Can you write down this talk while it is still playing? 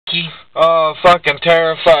Nicky? Oh, fucking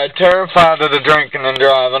terrified. Terrified of the drinking and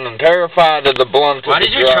driving, and terrified of the blunt. Why does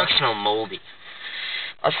your truck smell moldy?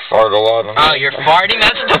 I fart a lot on Oh, you're farting?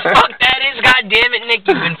 That's what the fuck that is? God damn it, Nick.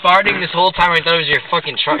 You've been farting this whole time. I thought it was your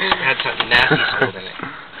fucking truck that had something nasty smelled in it.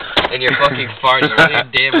 And you're fucking farting. Really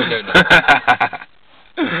damn weird.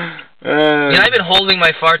 Yeah, I've been holding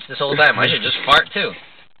my farts this whole time. I should just fart, too.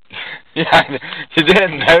 Yeah, you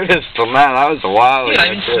didn't notice till now. That was a while ago. Dude,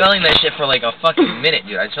 I've been smelling that shit for like a fucking minute,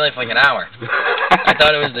 dude. I smelled it for like an hour. I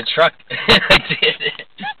thought it was the truck. I did.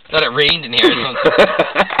 I thought it rained in here or something.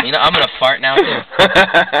 You know, I'm gonna fart now, too.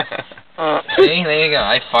 See? There you go.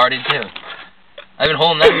 I farted, too. I've been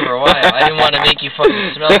holding that for a while. I didn't want to make you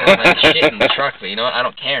fucking smell like shit in the truck, but you know what? I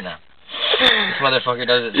don't care now. This motherfucker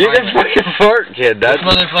does it. You can fucking fart, kid. This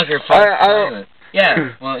motherfucker farts silent.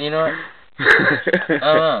 Yeah, well, you know what? I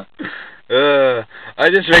don't know. I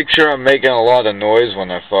just make sure I'm making a lot of noise when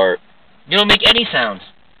I fart. You don't make any sounds.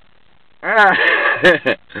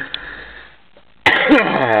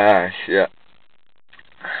 Shit.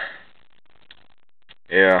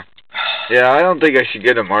 Yeah. Yeah, I don't think I should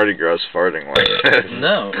get a Mardi Gras farting like this.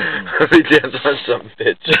 No. I'll be dancing on some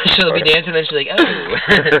bitch. She'll be dancing and she'll be like, oh.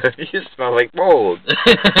 You smell like mold.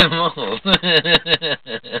 Mold.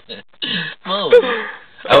 Mold.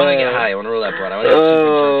 I want to get high. I want to roll that blunt.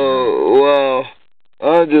 Oh, well,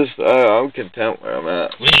 I'm content where I'm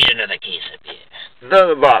at. We need another case of beer.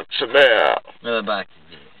 Another box of beer. Another box of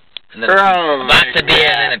beer. A box of beer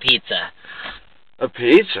and a pizza. A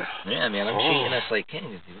pizza? Yeah, man, I'm treating us like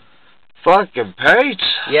kings, dude. Fucking pizza?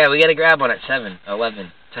 Yeah, we gotta grab one at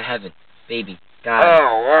 7-11 to heaven. Baby. God.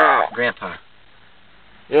 Oh, wow. Grandpa.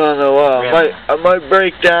 You don't know what? I might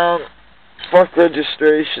break down. Fuck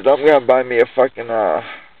registration. I'm gonna buy me a fucking, one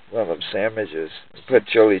of them sandwiches. Put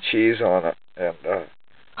chili cheese on it. And,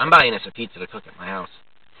 I'm buying us a pizza to cook at my house.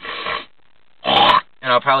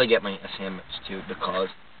 And I'll probably get a sandwich, too, because...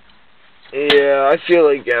 Yeah, I feel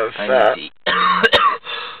like getting fat.